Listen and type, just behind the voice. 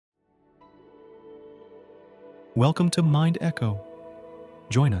Welcome to Mind Echo.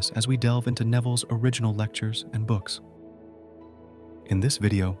 Join us as we delve into Neville's original lectures and books. In this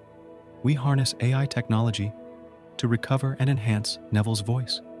video, we harness AI technology to recover and enhance Neville's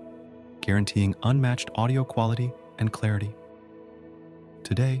voice, guaranteeing unmatched audio quality and clarity.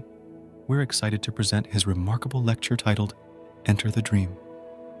 Today, we're excited to present his remarkable lecture titled Enter the Dream.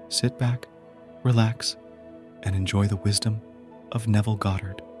 Sit back, relax, and enjoy the wisdom of Neville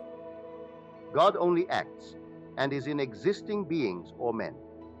Goddard. God only acts and is in existing beings or men.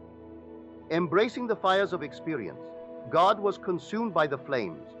 Embracing the fires of experience, God was consumed by the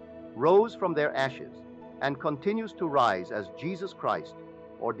flames, rose from their ashes, and continues to rise as Jesus Christ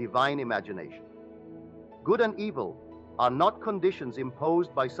or divine imagination. Good and evil are not conditions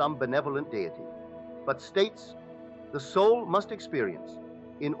imposed by some benevolent deity, but states the soul must experience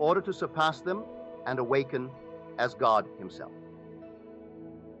in order to surpass them and awaken as God himself.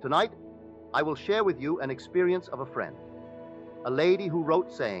 Tonight, I will share with you an experience of a friend, a lady who wrote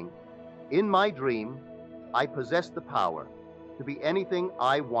saying, "In my dream, I possessed the power to be anything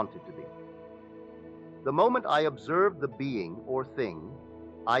I wanted to be. The moment I observed the being or thing,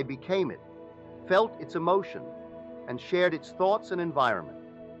 I became it, felt its emotion, and shared its thoughts and environment.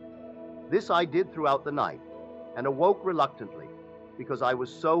 This I did throughout the night and awoke reluctantly because I was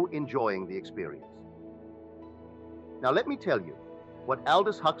so enjoying the experience." Now let me tell you what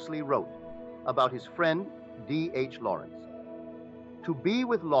Aldous Huxley wrote about his friend D.H. Lawrence. To be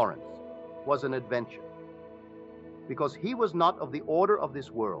with Lawrence was an adventure, because he was not of the order of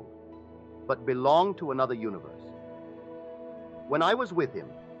this world, but belonged to another universe. When I was with him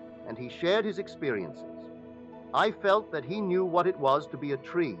and he shared his experiences, I felt that he knew what it was to be a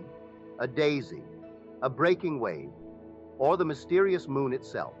tree, a daisy, a breaking wave, or the mysterious moon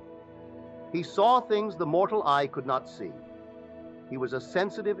itself. He saw things the mortal eye could not see. He was a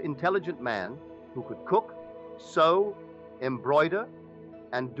sensitive, intelligent man who could cook, sew, embroider,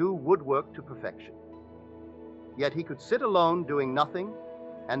 and do woodwork to perfection. Yet he could sit alone doing nothing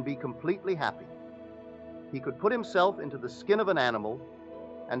and be completely happy. He could put himself into the skin of an animal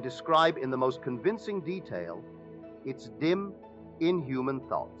and describe in the most convincing detail its dim, inhuman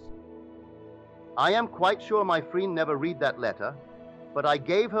thoughts. I am quite sure my friend never read that letter, but I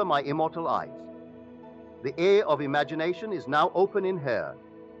gave her my immortal eyes. The air of imagination is now open in her,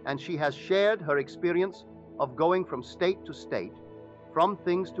 and she has shared her experience of going from state to state, from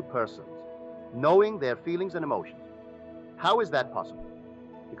things to persons, knowing their feelings and emotions. How is that possible?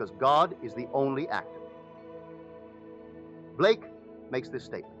 Because God is the only actor. Blake makes this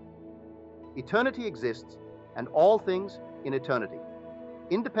statement: eternity exists, and all things in eternity,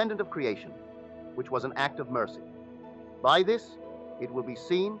 independent of creation, which was an act of mercy. By this, it will be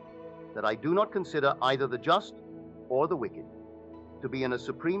seen that I do not consider either the just or the wicked to be in a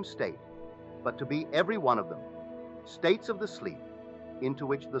supreme state, but to be every one of them, states of the sleep into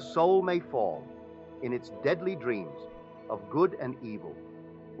which the soul may fall in its deadly dreams of good and evil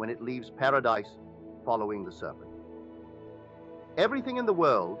when it leaves paradise following the serpent. Everything in the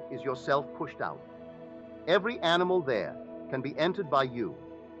world is yourself pushed out. Every animal there can be entered by you,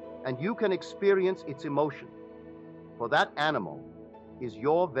 and you can experience its emotion, for that animal is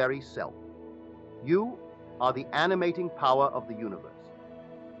your very self. You are the animating power of the universe.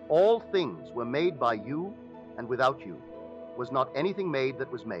 All things were made by you, and without you was not anything made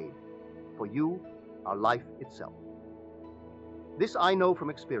that was made, for you are life itself. This I know from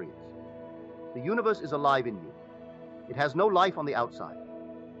experience. The universe is alive in you. It has no life on the outside.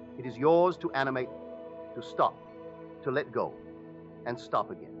 It is yours to animate, to stop, to let go, and stop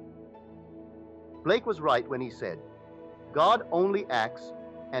again. Blake was right when he said, God only acts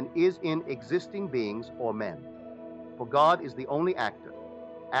and is in existing beings or men, for God is the only actor,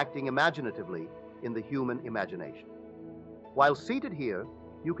 acting imaginatively in the human imagination. While seated here,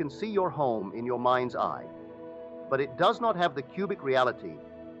 you can see your home in your mind's eye, but it does not have the cubic reality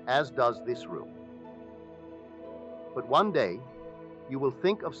as does this room. But one day, you will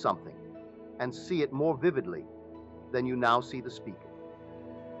think of something and see it more vividly than you now see the speaker.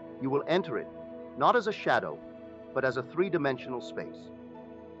 You will enter it not as a shadow, but as a three-dimensional space.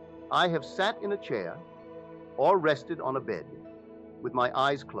 I have sat in a chair or rested on a bed with my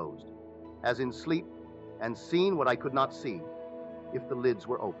eyes closed, as in sleep, and seen what I could not see if the lids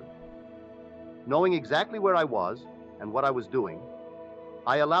were open. Knowing exactly where I was and what I was doing,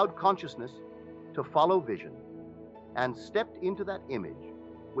 I allowed consciousness to follow vision and stepped into that image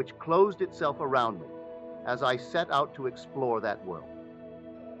which closed itself around me as I set out to explore that world.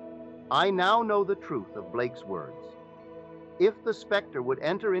 I now know the truth of Blake's words. If the specter would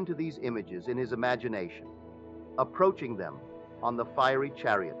enter into these images in his imagination, approaching them on the fiery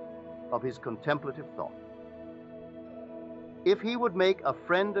chariot of his contemplative thought, If he would make a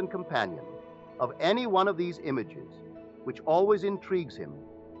friend and companion of any one of these images, which always intrigues him,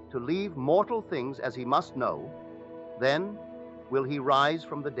 to leave mortal things as he must know, then will he rise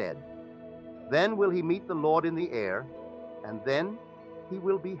from the dead. Then will he meet the Lord in the air, and then he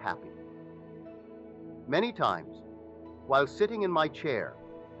will be happy. Many times, while sitting in my chair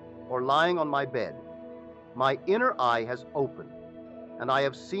or lying on my bed, my inner eye has opened, and I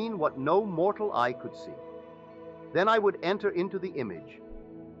have seen what no mortal eye could see. Then I would enter into the image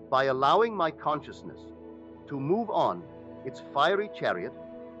by allowing my consciousness to move on its fiery chariot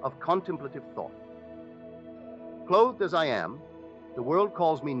of contemplative thought. Clothed as I am, the world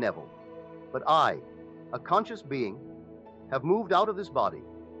calls me Neville, but I, a conscious being, have moved out of this body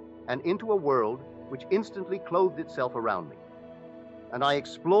and into a world which instantly clothed itself around me. And I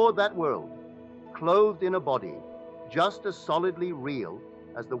explored that world, clothed in a body just as solidly real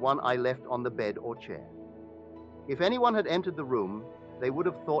as the one I left on the bed or chair. If anyone had entered the room, they would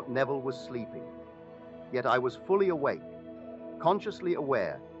have thought Neville was sleeping. Yet I was fully awake, consciously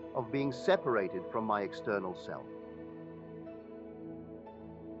aware of being separated from my external self.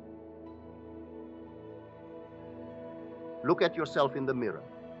 Look at yourself in the mirror,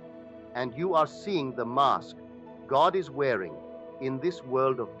 and you are seeing the mask God is wearing in this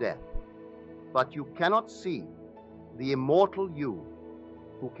world of death. But you cannot see the immortal you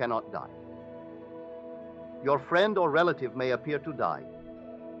who cannot die. Your friend or relative may appear to die,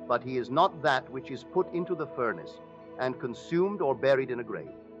 but he is not that which is put into the furnace and consumed or buried in a grave.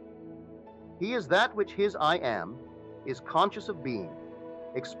 He is that which his I am is conscious of being,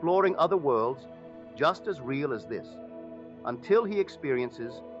 exploring other worlds just as real as this, until he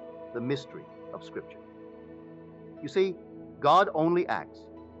experiences the mystery of Scripture. You see, God only acts.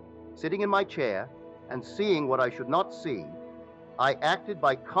 Sitting in my chair and seeing what I should not see, I acted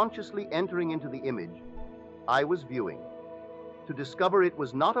by consciously entering into the image I was viewing, to discover it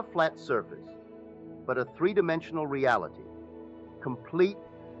was not a flat surface, but a three-dimensional reality, complete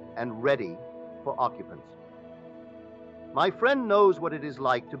and ready for occupancy. My friend knows what it is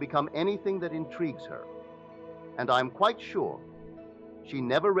like to become anything that intrigues her, and I'm quite sure she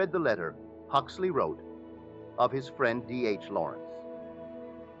never read the letter Huxley wrote of his friend D.H. Lawrence.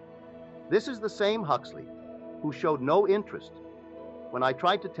 This is the same Huxley who showed no interest when I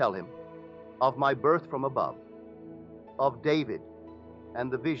tried to tell him of my birth from above, of David and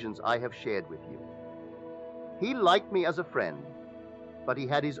the visions I have shared with you. He liked me as a friend, but he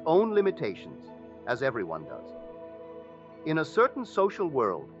had his own limitations, as everyone does. In a certain social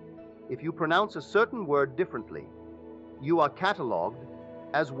world, if you pronounce a certain word differently, you are catalogued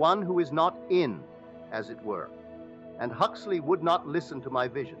as one who is not in, as it were. And Huxley would not listen to my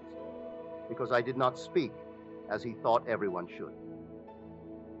visions, because I did not speak as he thought everyone should.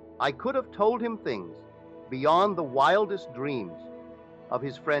 I could have told him things beyond the wildest dreams of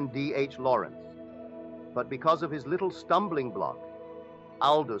his friend D.H. Lawrence, but because of his little stumbling block,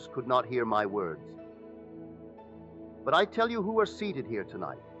 Aldous could not hear my words. But I tell you who are seated here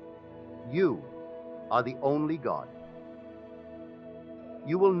tonight, you are the only God.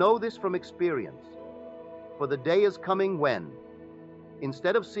 You will know this from experience, for the day is coming when,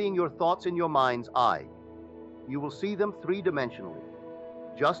 instead of seeing your thoughts in your mind's eye, you will see them three-dimensionally,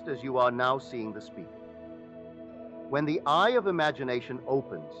 just as you are now seeing the speaker. When the eye of imagination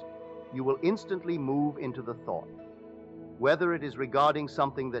opens, you will instantly move into the thought, whether it is regarding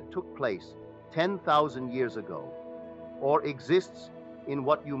something that took place 10,000 years ago, or exists in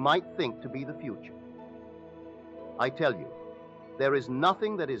what you might think to be the future. I tell you, there is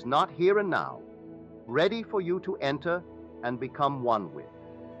nothing that is not here and now, ready for you to enter and become one with.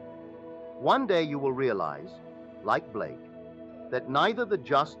 One day you will realize, like Blake, that neither the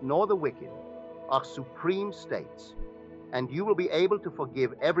just nor the wicked are supreme states, and you will be able to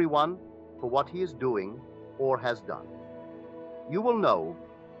forgive everyone for what he is doing or has done. You will know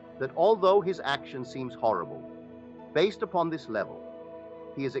that although his action seems horrible, based upon this level,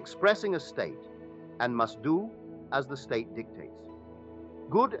 he is expressing a state and must do as the state dictates.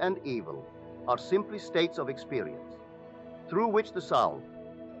 Good and evil are simply states of experience, through which the soul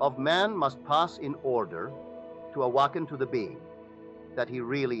of man must pass in order to awaken to the being that he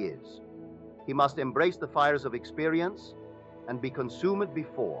really is. He must embrace the fires of experience and be consumed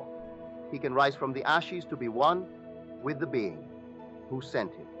before he can rise from the ashes to be one with the being who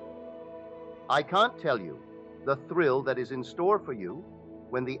sent him. I can't tell you the thrill that is in store for you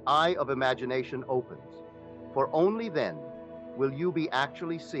when the eye of imagination opens, for only then will you be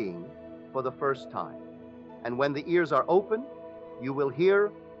actually seeing for the first time. And when the ears are open, you will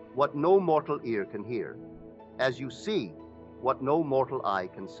hear what no mortal ear can hear, as you see what no mortal eye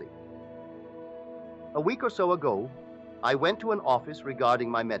can see. A week or so ago, I went to an office regarding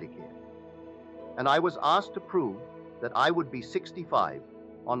my Medicare, and I was asked to prove that I would be 65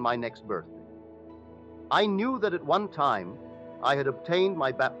 on my next birthday. I knew that at one time I had obtained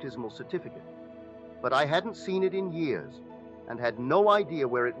my baptismal certificate, but I hadn't seen it in years and had no idea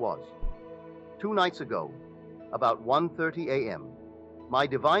where it was. 2 nights ago, about 1:30 a.m., my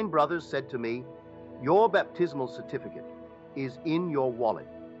divine brothers said to me, "Your baptismal certificate is in your wallet."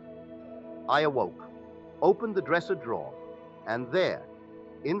 I awoke, opened the dresser drawer, and there,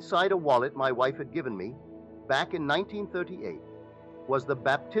 inside a wallet my wife had given me back in 1938, was the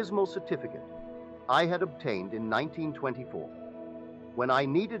baptismal certificate I had obtained in 1924, when I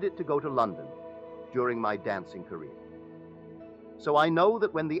needed it to go to London during my dancing career. So I know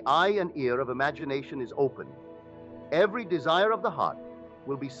that when the eye and ear of imagination is open, every desire of the heart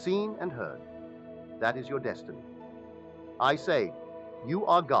will be seen and heard. That is your destiny. I say, you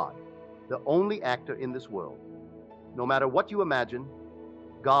are God, the only actor in this world. No matter what you imagine,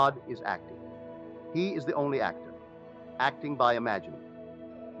 God is acting. He is the only actor, acting by imagining.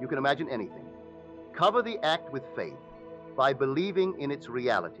 You can imagine anything. Cover the act with faith by believing in its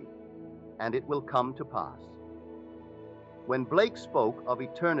reality, and it will come to pass. When Blake spoke of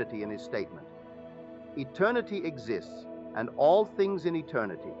eternity in his statement, eternity exists and all things in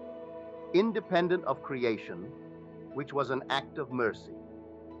eternity, independent of creation, which was an act of mercy.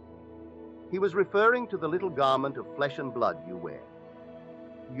 He was referring to the little garment of flesh and blood you wear.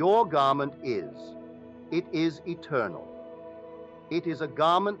 Your garment is eternal. It is a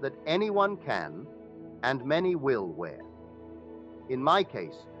garment that anyone can and many will wear. In my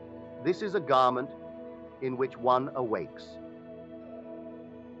case, this is a garment in which one awakes.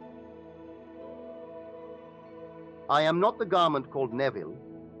 I am not the garment called Neville,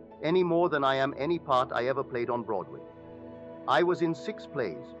 any more than I am any part I ever played on Broadway. I was in 6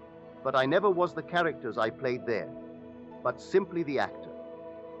 plays, but I never was the characters I played there, but simply the actor.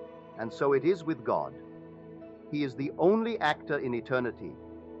 And so it is with God. He is the only actor in eternity,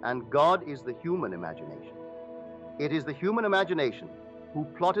 and God is the human imagination. It is the human imagination who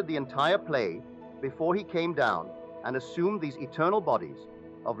plotted the entire play before he came down and assumed these eternal bodies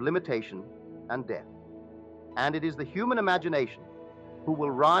of limitation and death. And it is the human imagination who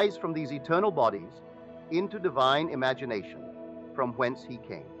will rise from these eternal bodies into divine imagination, from whence he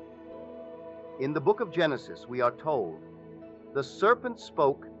came. In the book of Genesis, we are told, "The serpent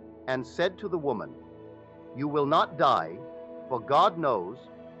spoke and said to the woman, 'You will not die, for God knows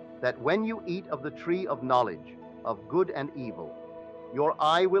that when you eat of the tree of knowledge of good and evil, your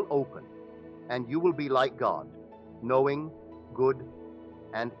eye will open, and you will be like God, knowing good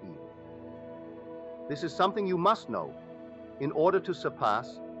and evil.'" This is something you must know in order to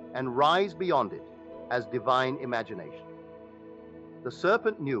surpass and rise beyond it as divine imagination. The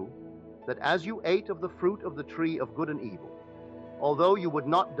serpent knew that as you ate of the fruit of the tree of good and evil, although you would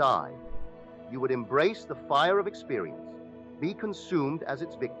not die, you would embrace the fire of experience, be consumed as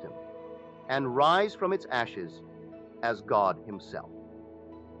its victim, and rise from its ashes as God himself.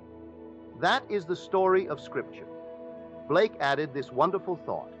 That is the story of Scripture. Blake added this wonderful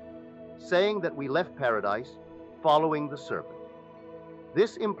thought, saying that we left paradise following the serpent.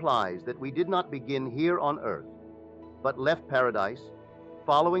 This implies that we did not begin here on earth, but left paradise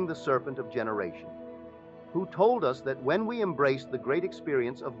following the serpent of generation, who told us that when we embraced the great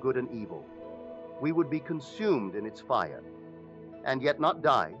experience of good and evil, we would be consumed in its fire, and yet not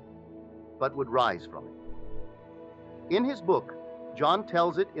die, but would rise from it. In his book, John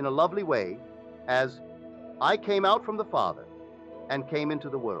tells it in a lovely way as, "I came out from the Father and came into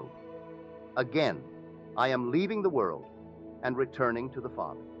the world. Again, I am leaving the world and returning to the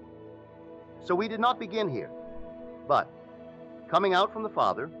Father." So we did not begin here, but coming out from the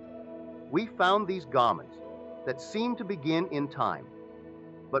Father, we found these garments that seem to begin in time,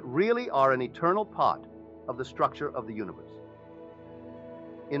 but really are an eternal part of the structure of the universe.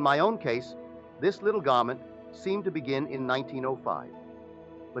 In my own case, this little garment seemed to begin in 1905,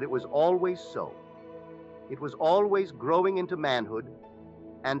 but it was always so. It was always growing into manhood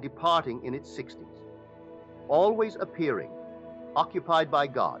and departing in its 60s, always appearing, occupied by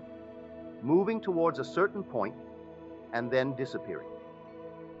God, moving towards a certain point, and then disappearing.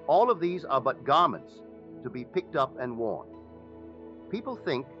 All of these are but garments to be picked up and worn. People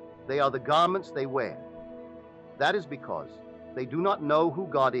think they are the garments they wear. That is because they do not know who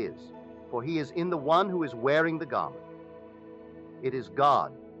God is, for he is in the one who is wearing the garment. It is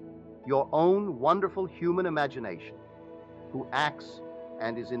God, your own wonderful human imagination, who acts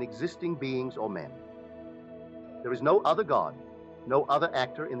and is in existing beings or men. There is no other God, no other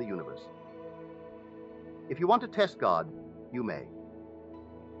actor in the universe. If you want to test God, you may.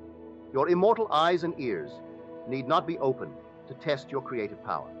 Your immortal eyes and ears need not be open to test your creative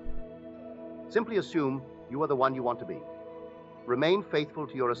power. Simply assume you are the one you want to be. Remain faithful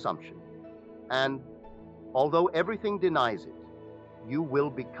to your assumption. And although everything denies it, you will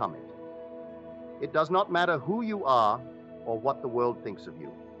become it. It does not matter who you are or what the world thinks of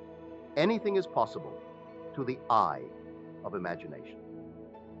you. Anything is possible to the eye of imagination.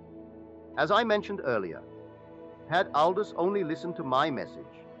 As I mentioned earlier, had Aldous only listened to my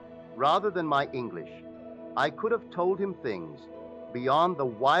message, rather than my English, I could have told him things beyond the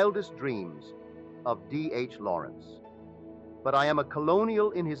wildest dreams of D.H. Lawrence. But I am a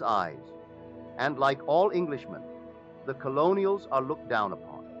colonial in his eyes, and like all Englishmen, the colonials are looked down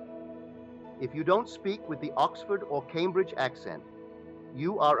upon. If you don't speak with the Oxford or Cambridge accent,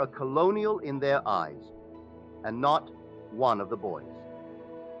 you are a colonial in their eyes, and not one of the boys.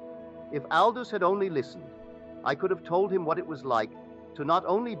 If Aldous had only listened, I could have told him what it was like to not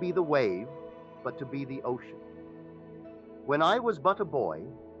only be the wave, but to be the ocean. When I was but a boy,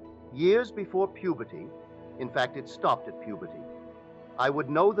 years before puberty, in fact it stopped at puberty, I would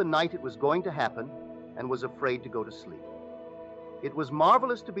know the night it was going to happen and was afraid to go to sleep. It was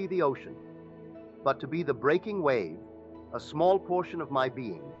marvelous to be the ocean, but to be the breaking wave, a small portion of my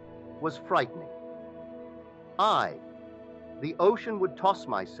being, was frightening. I, the ocean, would toss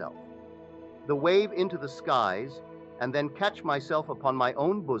myself, the wave into the skies, and then catch myself upon my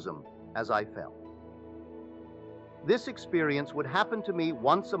own bosom as I fell. This experience would happen to me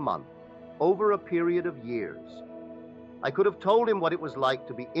once a month, over a period of years. I could have told him what it was like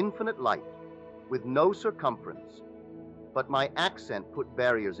to be infinite light, with no circumference, but my accent put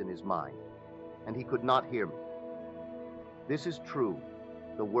barriers in his mind, and he could not hear me. This is true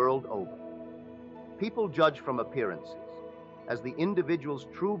the world over. People judge from appearances, as the individual's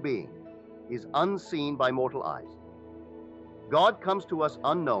true being is unseen by mortal eyes. God comes to us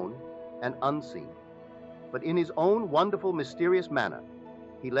unknown and unseen, but in his own wonderful, mysterious manner,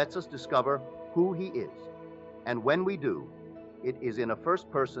 he lets us discover who he is. And when we do, it is in a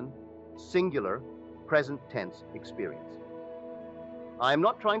first-person, singular, present tense experience. I am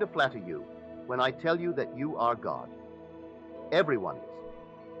not trying to flatter you when I tell you that you are God. Everyone is.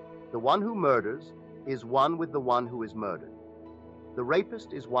 The one who murders is one with the one who is murdered. The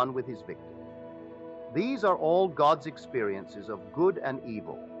rapist is one with his victim. These are all God's experiences of good and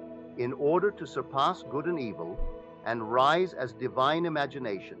evil, in order to surpass good and evil and rise as divine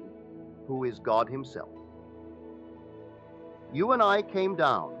imagination, who is God himself. You and I came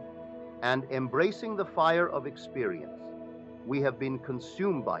down, and embracing the fire of experience, we have been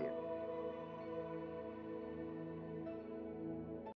consumed by it